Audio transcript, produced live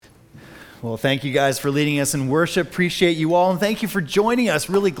Well, thank you guys for leading us in worship. Appreciate you all, and thank you for joining us.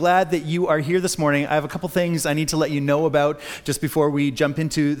 Really glad that you are here this morning. I have a couple things I need to let you know about just before we jump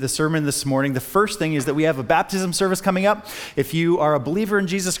into the sermon this morning. The first thing is that we have a baptism service coming up. If you are a believer in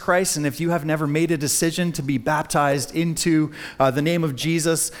Jesus Christ, and if you have never made a decision to be baptized into the name of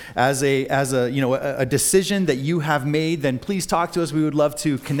Jesus as a decision that you have made, then please talk to us. We would love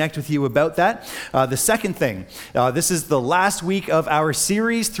to connect with you about that. The second thing, this is the last week of our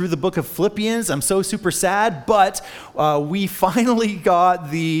series through the book of Philippians. I'm so super sad, but we finally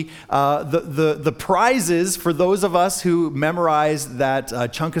got the prizes for those of us who memorized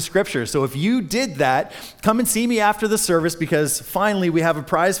that chunk of scripture. So if you did that, come and see me after the service because finally we have a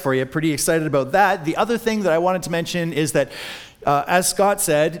prize for you. Pretty excited about that. The other thing that I wanted to mention is that as Scott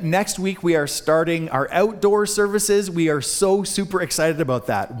said, next week we are starting our outdoor services. We are so super excited about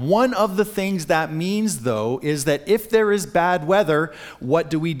that. One of the things that means, though, is that if there is bad weather, what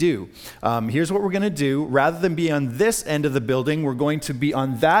do we do? Here's what we're going to do. Rather than be on this end of the building, we're going to be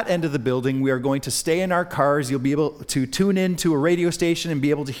on that end of the building. We are going to stay in our cars. You'll be able to tune in to a radio station and be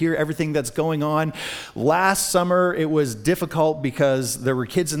able to hear everything that's going on. Last summer, it was difficult because there were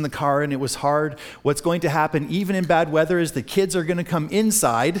kids in the car and it was hard. What's going to happen, even in bad weather, is the kids are going to come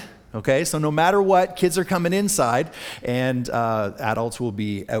inside, okay? So no matter what, kids are coming inside and adults will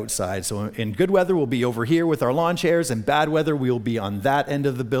be outside. So in good weather, we'll be over here with our lawn chairs, and bad weather, we'll be on that end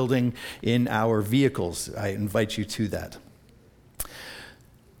of the building in our vehicles. I invite you to that.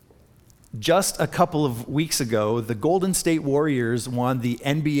 Just a couple of weeks ago, the Golden State Warriors won the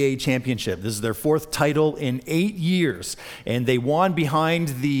NBA championship. This is their fourth title in 8 years, and they won behind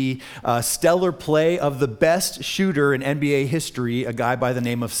the stellar play of the best shooter in NBA history, a guy by the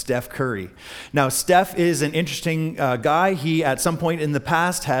name of Steph Curry. Now, Steph is an interesting guy. He, at some point in the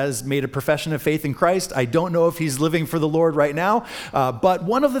past, has made a profession of faith in Christ. I don't know if he's living for the Lord right now, but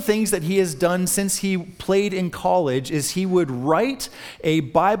one of the things that he has done since he played in college is he would write a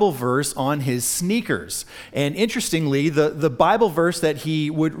Bible verse on his sneakers. And interestingly, the Bible verse that he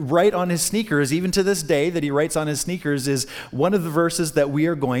would write on his sneakers, even to this day that he writes on his sneakers, is one of the verses that we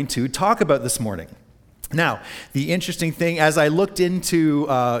are going to talk about this morning. Now, the interesting thing, as I looked into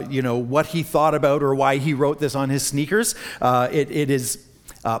what he thought about or why he wrote this on his sneakers, it is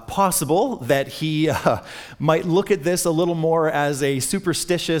possible that he might look at this a little more as a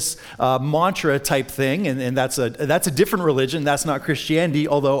superstitious mantra type thing, and that's a different religion. That's not Christianity,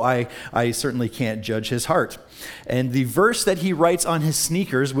 although I certainly can't judge his heart. And the verse that he writes on his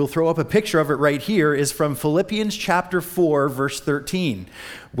sneakers, we'll throw up a picture of it right here, is from Philippians chapter 4, verse 13,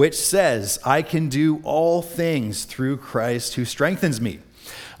 which says, "I can do all things through Christ who strengthens me."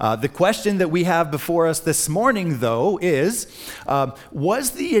 The question that we have before us this morning, though, is,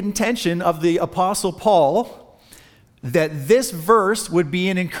 was the intention of the Apostle Paul that this verse would be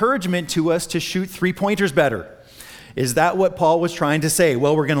an encouragement to us to shoot three-pointers better? Is that what Paul was trying to say?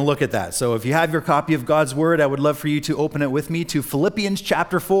 Well, we're going to look at that. So if you have your copy of God's Word, I would love for you to open it with me to Philippians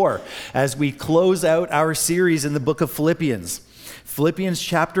chapter 4 as we close out our series in the book of Philippians. Philippians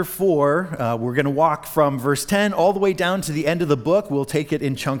chapter 4, we're going to walk from verse 10 all the way down to the end of the book. We'll take it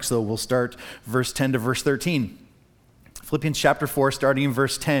in chunks, though. We'll start verse 10 to verse 13. Philippians chapter 4, starting in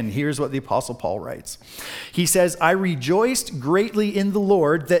verse 10, here's what the Apostle Paul writes. He says, "I rejoiced greatly in the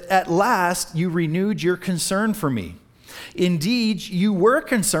Lord that at last you renewed your concern for me. Indeed, you were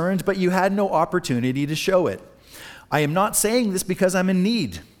concerned, but you had no opportunity to show it. I am not saying this because I'm in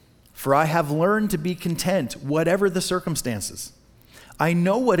need, for I have learned to be content, whatever the circumstances. I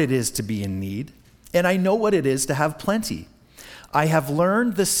know what it is to be in need, and I know what it is to have plenty. I have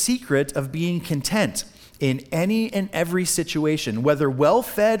learned the secret of being content in any and every situation, whether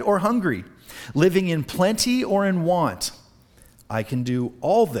well-fed or hungry, living in plenty or in want. I can do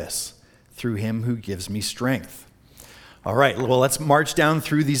all this through him who gives me strength." All right, well, let's march down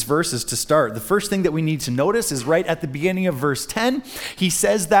through these verses to start. The first thing that we need to notice is right at the beginning of verse 10, he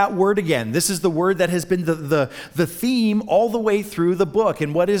says that word again. This is the word that has been the theme all the way through the book.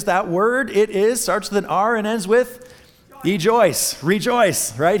 And what is that word? It starts with an R and ends with rejoice,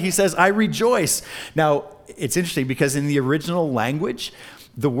 right? He says, "I rejoice." Now, it's interesting because in the original language,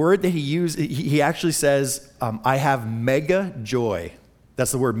 the word that he used, he actually says, "I have mega joy."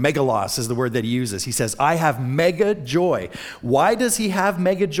 That's the word, megalos is the word that he uses. He says, "I have mega joy." Why does he have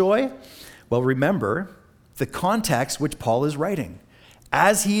mega joy? Well, remember the context which Paul is writing.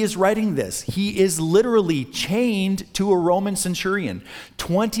 As he is writing this, he is literally chained to a Roman centurion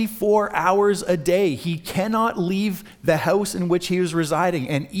 24 hours a day. He cannot leave the house in which he is residing.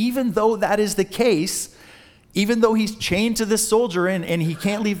 And even though that is the case, Even though he's chained to this soldier and he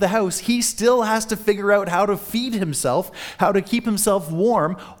can't leave the house, he still has to figure out how to feed himself, how to keep himself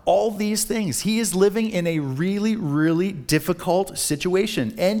warm, all these things. He is living in a really, really difficult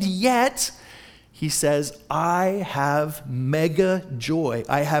situation. And yet, he says, I have mega joy.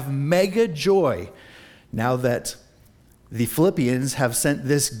 I have mega joy now that the Philippians have sent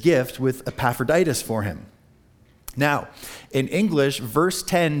this gift with Epaphroditus for him. Now, in English, verse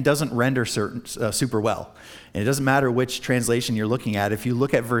 10 doesn't render super well. And it doesn't matter which translation you're looking at. If you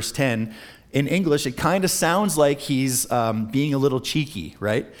look at verse 10, in English, it kind of sounds like he's being a little cheeky,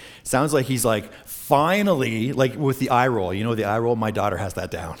 right? It sounds like he's like, finally, like with the eye roll. You know the eye roll? My daughter has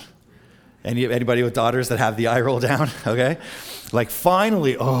that down. Anybody with daughters that have the eye roll down? Okay? Like,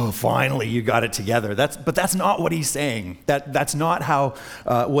 finally, you got it together. But that's not what he's saying. That's not how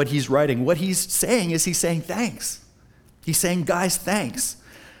what he's writing. What he's saying is he's saying thanks. He's saying, guys, thanks.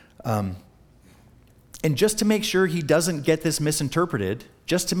 And just to make sure he doesn't get this misinterpreted,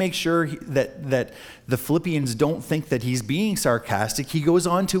 just to make sure that the Philippians don't think that he's being sarcastic, he goes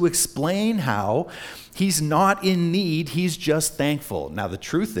on to explain how he's not in need, he's just thankful. Now, the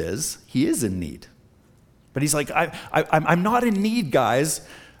truth is, he is in need. But he's like, I'm not in need, guys.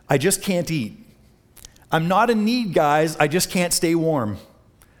 I just can't eat. I'm not in need, guys. I just can't stay warm.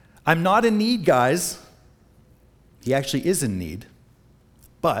 I'm not in need, guys. He actually is in need.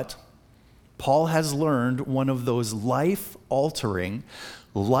 But Paul has learned one of those life-altering,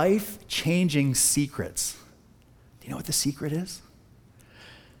 life-changing secrets. Do you know what the secret is?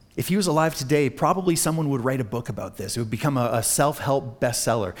 If he was alive today, probably someone would write a book about this. It would become a self-help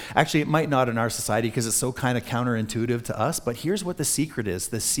bestseller. Actually, it might not in our society because it's so kind of counterintuitive to us, but here's what the secret is.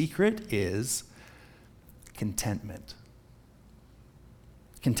 The secret is contentment.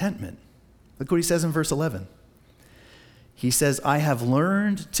 Contentment. Look what he says in verse 11. He says, I have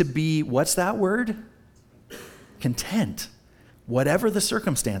learned to be, what's that word? Content, whatever the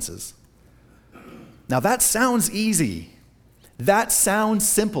circumstances. Now that sounds easy. That sounds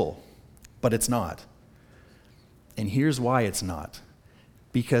simple, but it's not. And here's why it's not.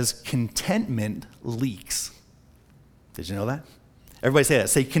 Because contentment leaks. Did you know that? Everybody say that.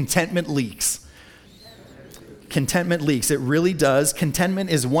 Say contentment leaks. Contentment leaks. It really does. Contentment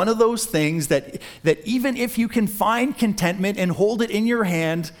is one of those things that even if you can find contentment and hold it in your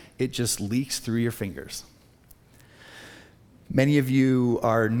hand, it just leaks through your fingers. Many of you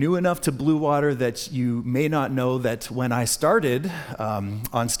are new enough to Blue Water that you may not know that when I started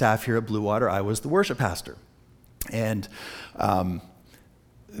on staff here at Blue Water, I was the worship pastor. And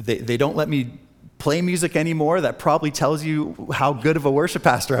they don't let me play music anymore. That probably tells you how good of a worship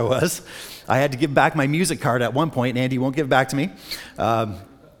pastor I was. I had to give back my music card at one point, and Andy won't give it back to me.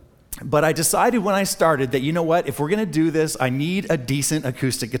 But I decided when I started that, you know what, if we're going to do this, I need a decent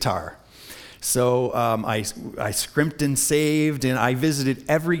acoustic guitar. So I scrimped and saved, and I visited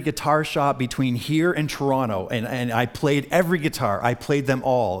every guitar shop between here and Toronto, and I played every guitar. I played them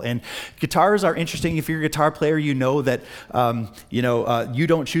all. And guitars are interesting. If you're a guitar player, you know that you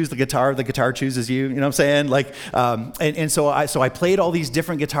don't choose the guitar chooses you. You know what I'm saying? So I played all these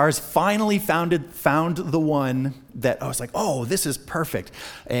different guitars. Finally found the one that I was like, oh, this is perfect.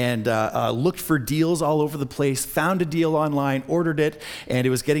 And looked for deals all over the place, found a deal online, ordered it, and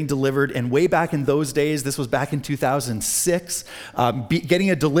it was getting delivered. And way back in those days, this was back in 2006,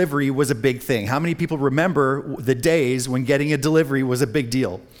 getting a delivery was a big thing. How many people remember the days when getting a delivery was a big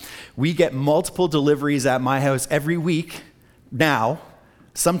deal? We get multiple deliveries at my house every week now.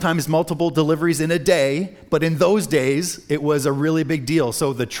 Sometimes multiple deliveries in a day, but in those days, it was a really big deal.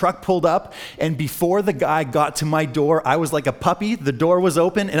 So the truck pulled up, and before the guy got to my door, I was like a puppy. The door was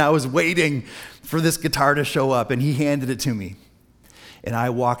open, and I was waiting for this guitar to show up, and he handed it to me. And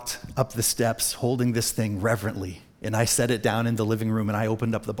I walked up the steps holding this thing reverently, and I set it down in the living room, and I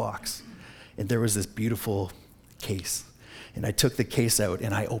opened up the box, and there was this beautiful case. And I took the case out,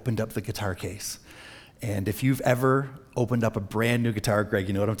 and I opened up the guitar case. And if you've ever opened up a brand new guitar, Greg,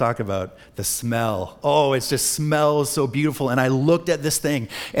 you know what I'm talking about. The smell. Oh, it just smells so beautiful. And I looked at this thing,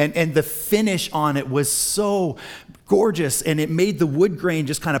 and the finish on it was so gorgeous, and it made the wood grain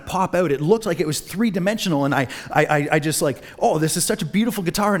just kind of pop out. It looked like it was three-dimensional, and I just like, oh, this is such a beautiful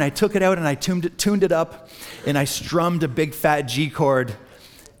guitar. And I took it out, and I tuned it up, and I strummed a big fat G chord,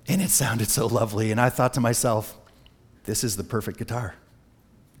 and it sounded so lovely. And I thought to myself, this is the perfect guitar.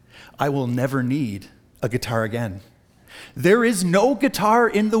 I will never need a guitar again. There is no guitar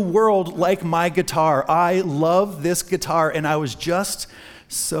in the world like my guitar. I love this guitar, and I was just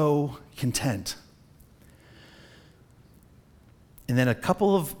so content. And then a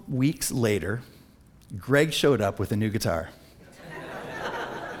couple of weeks later, Greg showed up with a new guitar.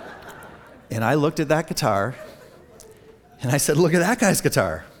 And I looked at that guitar, And I said, look at that guy's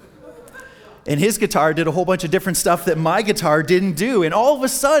guitar. And his guitar did a whole bunch of different stuff that my guitar didn't do. And all of a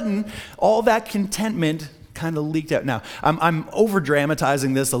sudden, all that contentment kind of leaked out. Now, I'm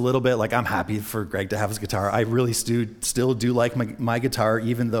over-dramatizing this a little bit. Like, I'm happy for Greg to have his guitar. I really still do like my guitar,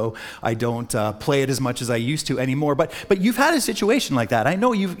 even though I don't play it as much as I used to anymore. But you've had a situation like that. I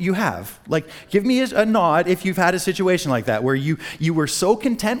know you have. Like, give me a nod if you've had a situation like that, where you were so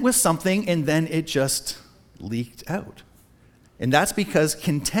content with something and then it just leaked out. And that's because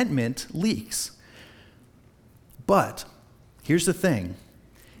contentment leaks. But here's the thing.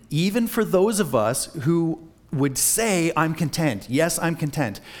 Even for those of us who would say, I'm content, yes, I'm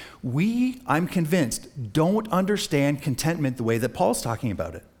content, I'm convinced, don't understand contentment the way that Paul's talking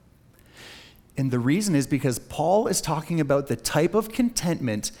about it. And the reason is because Paul is talking about the type of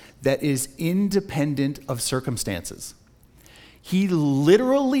contentment that is independent of circumstances. He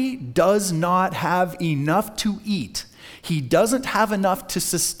literally does not have enough to eat. He doesn't have enough to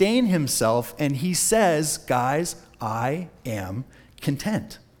sustain himself, and he says, guys, I am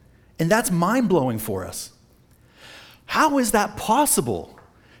content. And that's mind-blowing for us. How is that possible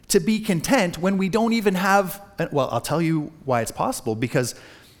to be content when we don't even have, well, I'll tell you why it's possible, because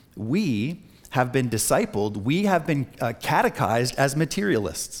we have been discipled, we have been catechized as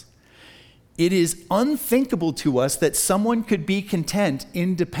materialists. It is unthinkable to us that someone could be content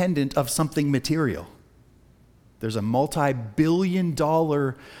independent of something material. There's a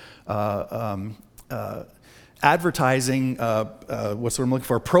multi-billion-dollar advertising, what's what I'm looking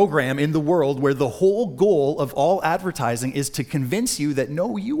for, program in the world where the whole goal of all advertising is to convince you that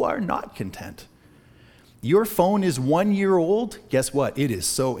no, you are not content. Your phone is 1 year old. Guess what? It is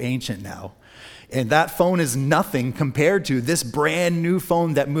so ancient now. And that phone is nothing compared to this brand new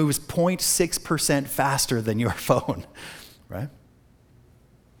phone that moves 0.6% faster than your phone, right?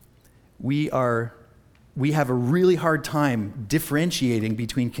 We have a really hard time differentiating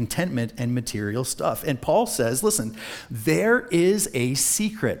between contentment and material stuff. And Paul says, listen, there is a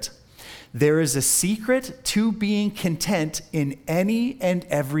secret. There is a secret to being content in any and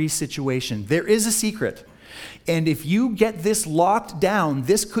every situation. There is a secret. And if you get this locked down,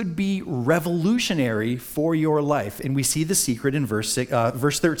 this could be revolutionary for your life. And we see the secret in verse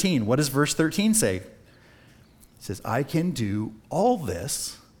 13. What does verse 13 say? It says, I can do all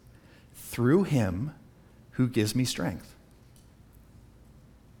this through him who gives me strength.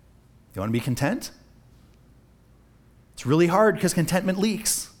 You want to be content? It's really hard because contentment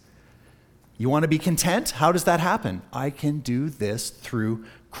leaks. You want to be content? How does that happen? I can do this through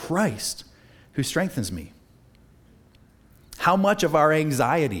Christ who strengthens me. How much of our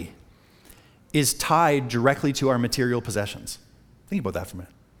anxiety is tied directly to our material possessions? Think about that for a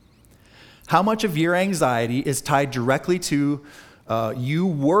minute. How much of your anxiety is tied directly to you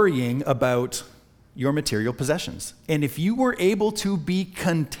worrying about your material possessions? And if you were able to be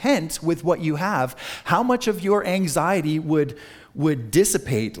content with what you have, how much of your anxiety would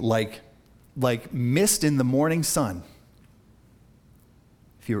dissipate like mist in the morning sun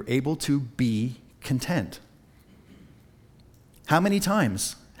if you were able to be content? How many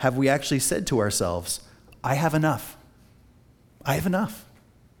times have we actually said to ourselves, I have enough. I have enough.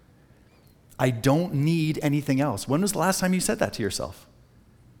 I don't need anything else. When was the last time you said that to yourself?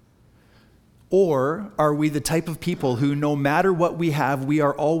 Or are we the type of people who, no matter what we have, we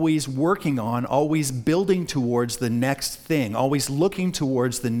are always working on, always building towards the next thing, always looking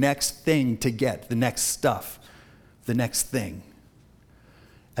towards the next thing to get, the next stuff, the next thing,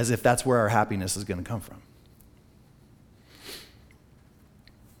 as if that's where our happiness is going to come from?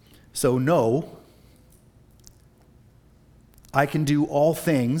 So no, I can do all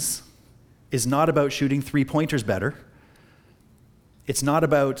things is not about shooting three-pointers better. It's not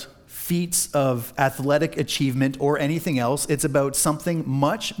about feats of athletic achievement or anything else. It's about something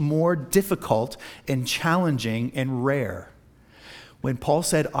much more difficult and challenging and rare. When Paul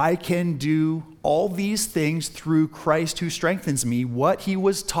said, I can do all these things through Christ who strengthens me, what he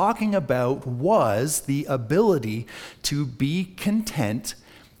was talking about was the ability to be content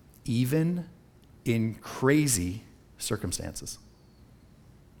even in crazy circumstances.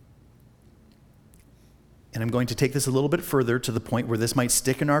 And I'm going to take this a little bit further to the point where this might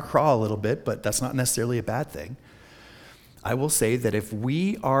stick in our craw a little bit, but that's not necessarily a bad thing. I will say that if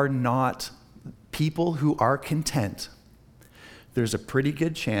we are not people who are content, there's a pretty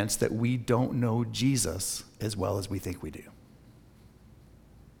good chance that we don't know Jesus as well as we think we do.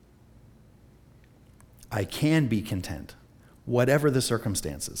 I can be content, whatever the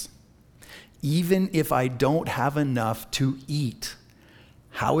circumstances. Even if I don't have enough to eat,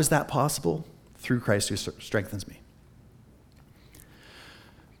 how is that possible? Through Christ who strengthens me.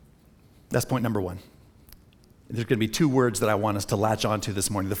 That's point number one. There's going to be two words that I want us to latch onto this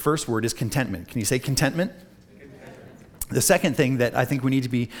morning. The first word is contentment. Can you say contentment? The second thing that I think we need to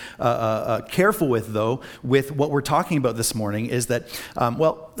be careful with, though, with what we're talking about this morning is that,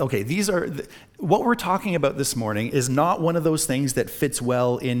 what we're talking about this morning is not one of those things that fits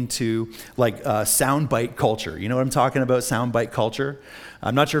well into like soundbite culture. You know what I'm talking about, soundbite culture?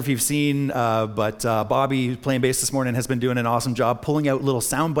 I'm not sure if you've seen, but Bobby, who's playing bass this morning, has been doing an awesome job pulling out little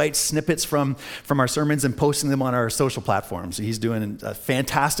soundbite snippets from our sermons and posting them on our social platforms. He's doing a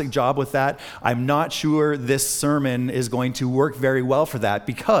fantastic job with that. I'm not sure this sermon is going to work very well for that,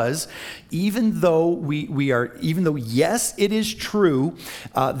 because even though yes, it is true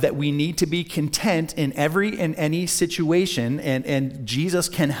that we need to be content in every and any situation, and Jesus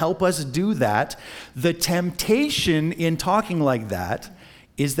can help us do that, the temptation in talking like that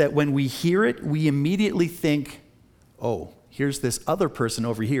is that when we hear it, we immediately think, oh, here's this other person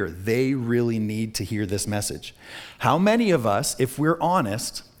over here. They really need to hear this message. How many of us, if we're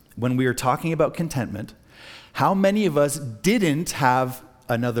honest, when we are talking about contentment, how many of us didn't have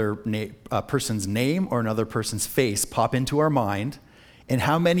another person's name or another person's face pop into our mind? And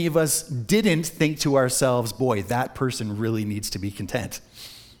how many of us didn't think to ourselves, boy, that person really needs to be content.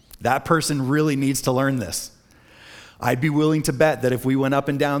 That person really needs to learn this. I'd be willing to bet that if we went up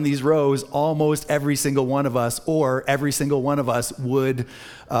and down these rows, almost every single one of us would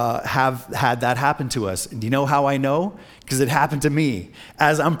have had that happen to us. And do you know how I know? Because it happened to me.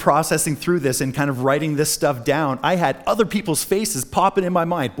 As I'm processing through this and kind of writing this stuff down, I had other people's faces popping in my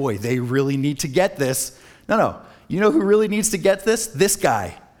mind. Boy, they really need to get this. No. You know who really needs to get this? This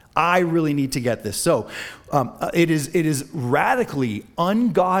guy. I really need to get this. So it is radically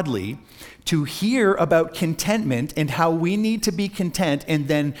ungodly to hear about contentment and how we need to be content and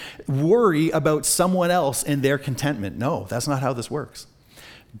then worry about someone else and their contentment. No, that's not how this works.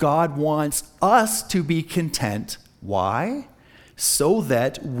 God wants us to be content. Why? So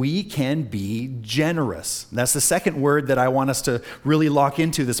that we can be generous. That's the second word that I want us to really lock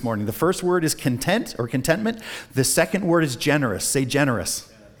into this morning. The first word is content or contentment. The second word is generous. Say generous.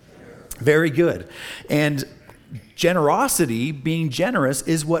 Very good. And generosity, being generous,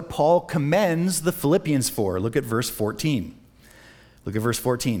 is what Paul commends the Philippians for. Look at verse 14. Look at verse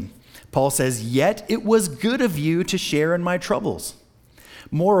 14. Paul says, "Yet it was good of you to share in my troubles.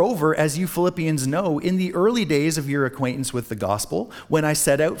 Moreover, as you Philippians know, in the early days of your acquaintance with the gospel, when I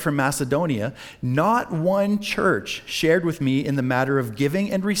set out from Macedonia, not one church shared with me in the matter of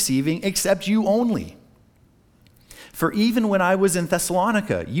giving and receiving except you only. For even when I was in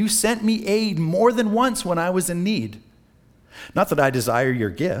Thessalonica, you sent me aid more than once when I was in need. Not that I desire your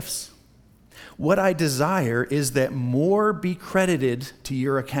gifts. What I desire is that more be credited to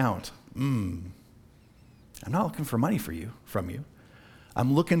your account." I'm not looking for money from you.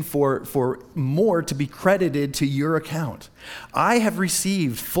 I'm looking for more to be credited to your account. I have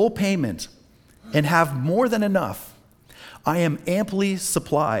received full payment and have more than enough. I am amply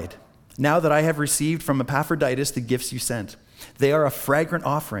supplied, now that I have received from Epaphroditus the gifts you sent. They are a fragrant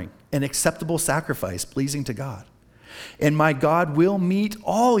offering, an acceptable sacrifice pleasing to God. And my God will meet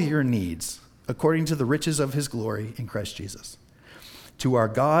all your needs according to the riches of his glory in Christ Jesus. To our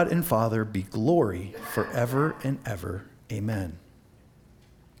God and Father be glory forever and ever. Amen.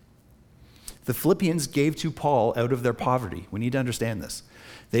 The Philippians gave to Paul out of their poverty. We need to understand this.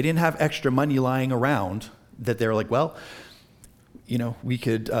 They didn't have extra money lying around that they're like, well, we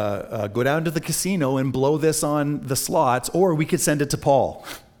could go down to the casino and blow this on the slots, or we could send it to Paul,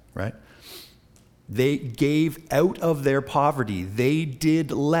 right? They gave out of their poverty. They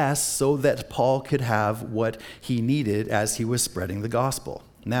did less so that Paul could have what he needed as he was spreading the gospel.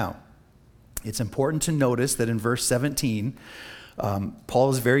 Now, it's important to notice that in verse 17,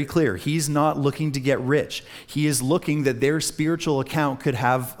 Paul is very clear. He's not looking to get rich. He is looking that their spiritual account could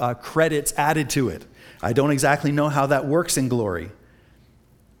have credits added to it. I don't exactly know how that works in Glory,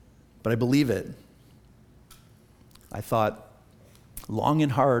 but I believe it. I thought long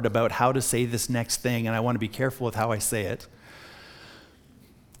and hard about how to say this next thing, and I want to be careful with how I say it.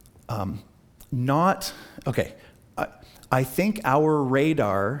 I think our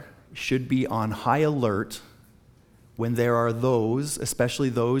radar should be on high alert when there are those, especially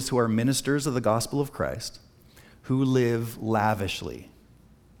those who are ministers of the gospel of Christ, who live lavishly.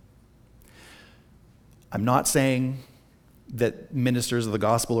 I'm not saying that ministers of the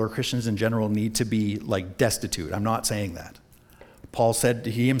gospel or Christians in general need to be like destitute. I'm not saying that. Paul said,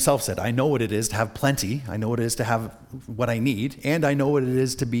 he himself said, I know what it is to have plenty. I know what it is to have what I need, and I know what it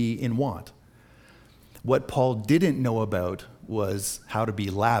is to be in want. What Paul didn't know about was how to be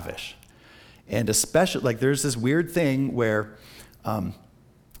lavish. And especially, there's this weird thing where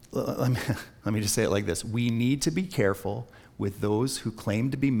let me just say it like this. We need to be careful with those who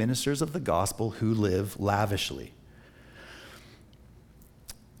claim to be ministers of the gospel who live lavishly.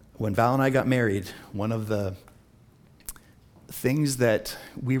 When Val and I got married, one of the things that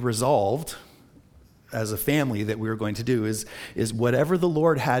we resolved as a family that we were going to do is whatever the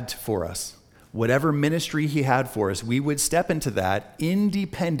Lord had for us, whatever ministry he had for us, we would step into that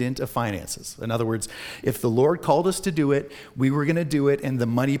independent of finances. In other words, if the Lord called us to do it, we were going to do it, and the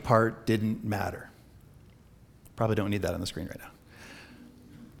money part didn't matter. Probably don't need that on the screen right now.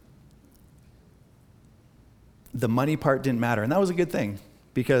 The money part didn't matter, and that was a good thing,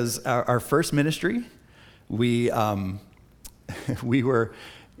 because our first ministry,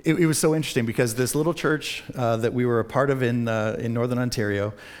 it was so interesting because this little church that we were a part of in Northern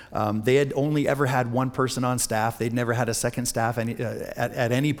Ontario, they had only ever had one person on staff. They'd never had a second staff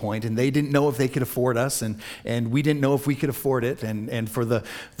at any point, and they didn't know if they could afford us, and we didn't know if we could afford it. And for the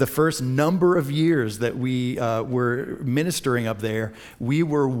first number of years that we were ministering up there, we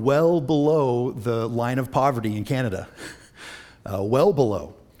were well below the line of poverty in Canada, well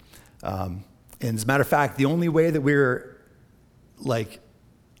below. And as a matter of fact, the only way that we were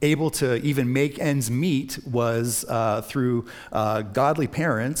able to even make ends meet was through godly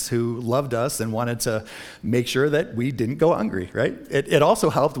parents who loved us and wanted to make sure that we didn't go hungry, right? It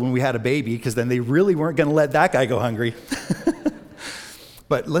also helped when we had a baby, because then they really weren't going to let that guy go hungry.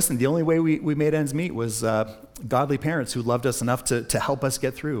 But listen, the only way we made ends meet was godly parents who loved us enough to help us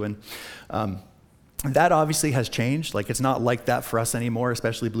get through. And that obviously has changed. It's not like that for us anymore,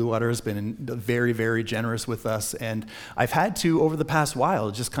 especially Blue Water has been very, very generous with us. And I've had to, over the past while,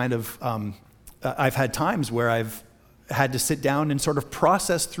 just kind of, I've had times where I've had to sit down and sort of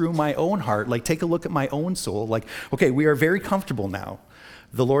process through my own heart, take a look at my own soul. Okay, we are very comfortable now.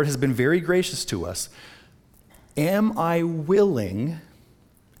 The Lord has been very gracious to us. Am I willing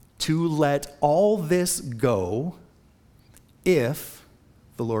to let all this go if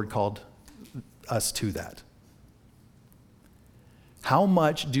the Lord called us to that? How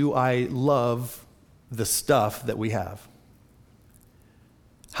much do I love the stuff that we have?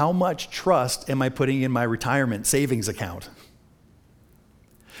 How much trust am I putting in my retirement savings account?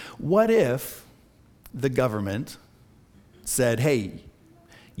 What if the government said, hey,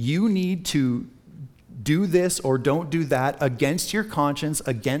 you need to do this or don't do that against your conscience,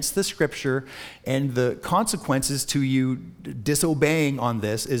 against the scripture, and the consequences to you disobeying on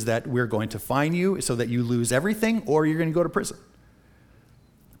this is that we're going to fine you so that you lose everything, or you're going to go to prison.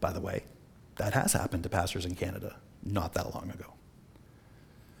 By the way, that has happened to pastors in Canada not that long ago.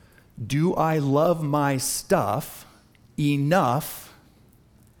 Do I love my stuff enough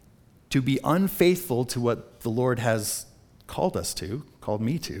to be unfaithful to what the Lord has called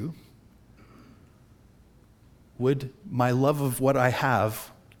me to? Would my love of what I have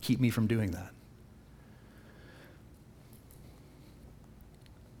keep me from doing that?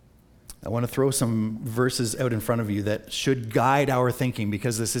 I want to throw some verses out in front of you that should guide our thinking,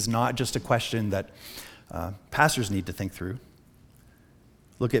 because this is not just a question that pastors need to think through.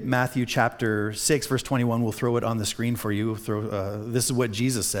 Look at Matthew chapter 6, verse 21. We'll throw it on the screen for you. This is what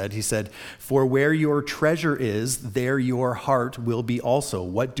Jesus said. He said, "For where your treasure is, there your heart will be also.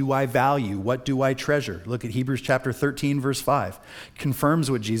 What do I value? What do I treasure?" Look at Hebrews chapter 13, verse 5. Confirms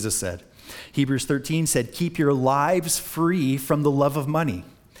what Jesus said. Hebrews 13 said, "Keep your lives free from the love of money.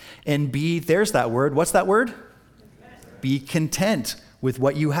 And there's that word. What's that word? Be content with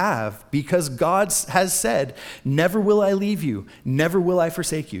what you have, because God has said, never will I leave you, never will I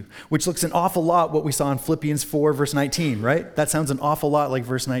forsake you," which looks an awful lot what we saw in Philippians 4, verse 19, right? That sounds an awful lot like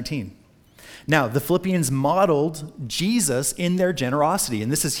verse 19. Now, the Philippians modeled Jesus in their generosity,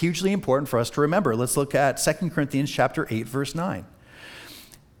 and this is hugely important for us to remember. Let's look at 2 Corinthians chapter 8, verse 9.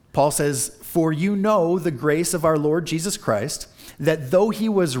 Paul says, "For you know the grace of our Lord Jesus Christ, that though he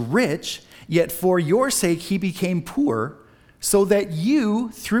was rich, yet for your sake he became poor, so that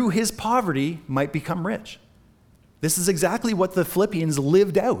you, through his poverty, might become rich." This is exactly what the Philippians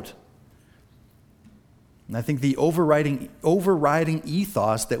lived out. And I think the overriding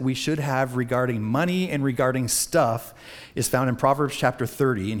ethos that we should have regarding money and regarding stuff is found in Proverbs chapter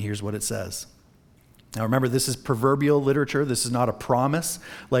 30, and here's what it says. Now remember, this is proverbial literature. This is not a promise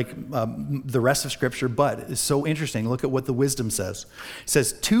like the rest of Scripture, but it's so interesting. Look at what the wisdom says. It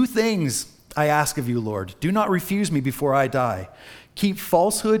says, "Two things I ask of you, Lord. Do not refuse me before I die. Keep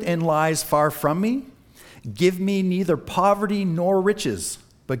falsehood and lies far from me. Give me neither poverty nor riches,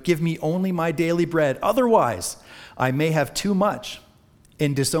 but give me only my daily bread. Otherwise, I may have too much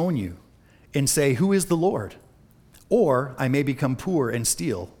and disown you and say, 'Who is the Lord?' Or I may become poor and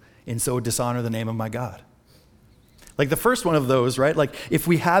steal and so dishonor the name of my God." Like the first one of those, right? Like if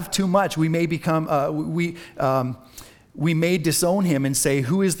we have too much, we may become, we may disown him and say,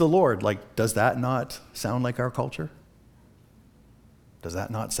 who is the Lord? Like, does that not sound like our culture? Does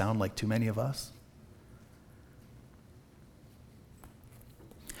that not sound like too many of us?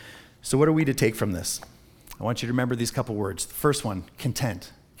 So what are we to take from this? I want you to remember these couple words. The first one,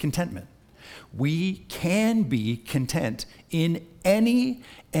 contentment. We can be content in any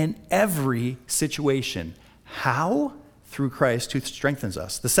and every situation. How? Through Christ who strengthens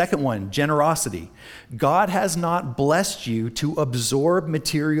us. The second one, generosity. God has not blessed you to absorb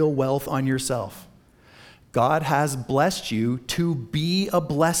material wealth on yourself. God has blessed you to be a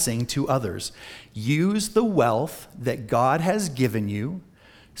blessing to others. Use the wealth that God has given you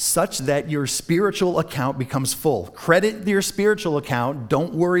such that your spiritual account becomes full. Credit your spiritual account.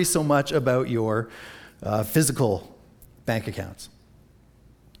 Don't worry so much about your physical bank accounts.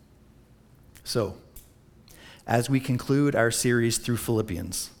 So, as we conclude our series through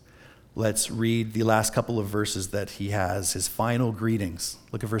Philippians, let's read the last couple of verses that he has, his final greetings.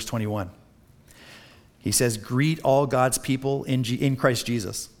 Look at verse 21. He says, greet all God's people in Christ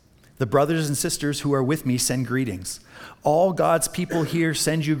Jesus. The brothers and sisters who are with me send greetings. All God's people here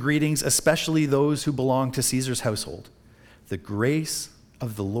send you greetings, especially those who belong to Caesar's household. The grace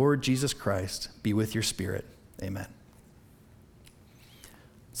of the Lord Jesus Christ be with your spirit. Amen.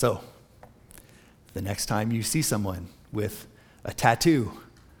 So, the next time you see someone with a tattoo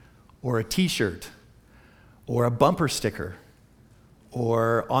or a t-shirt or a bumper sticker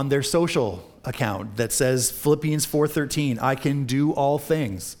or on their social account that says Philippians 4:13, I can do all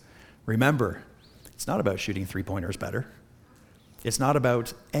things. Remember, it's not about shooting three-pointers better. It's not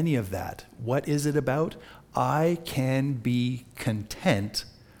about any of that. What is it about? I can be content,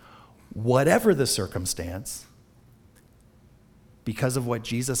 whatever the circumstance, because of what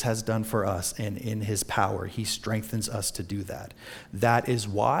Jesus has done for us, and in his power, he strengthens us to do that. That is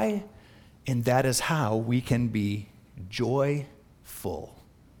why, and that is how we can be joyful.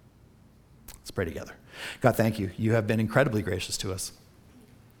 Let's pray together. God, thank you. You have been incredibly gracious to us.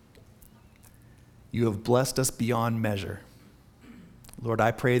 You have blessed us beyond measure. Lord,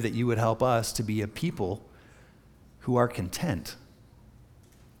 I pray that you would help us to be a people who are content.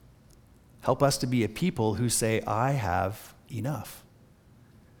 Help us to be a people who say, I have enough.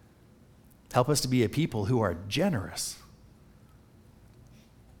 Help us to be a people who are generous.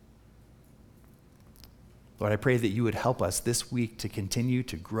 Lord, I pray that you would help us this week to continue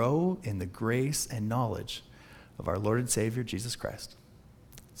to grow in the grace and knowledge of our Lord and Savior, Jesus Christ.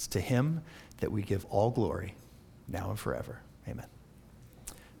 It's to him that we give all glory, now and forever. Amen.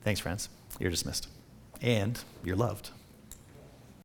 Thanks, friends. You're dismissed. And you're loved.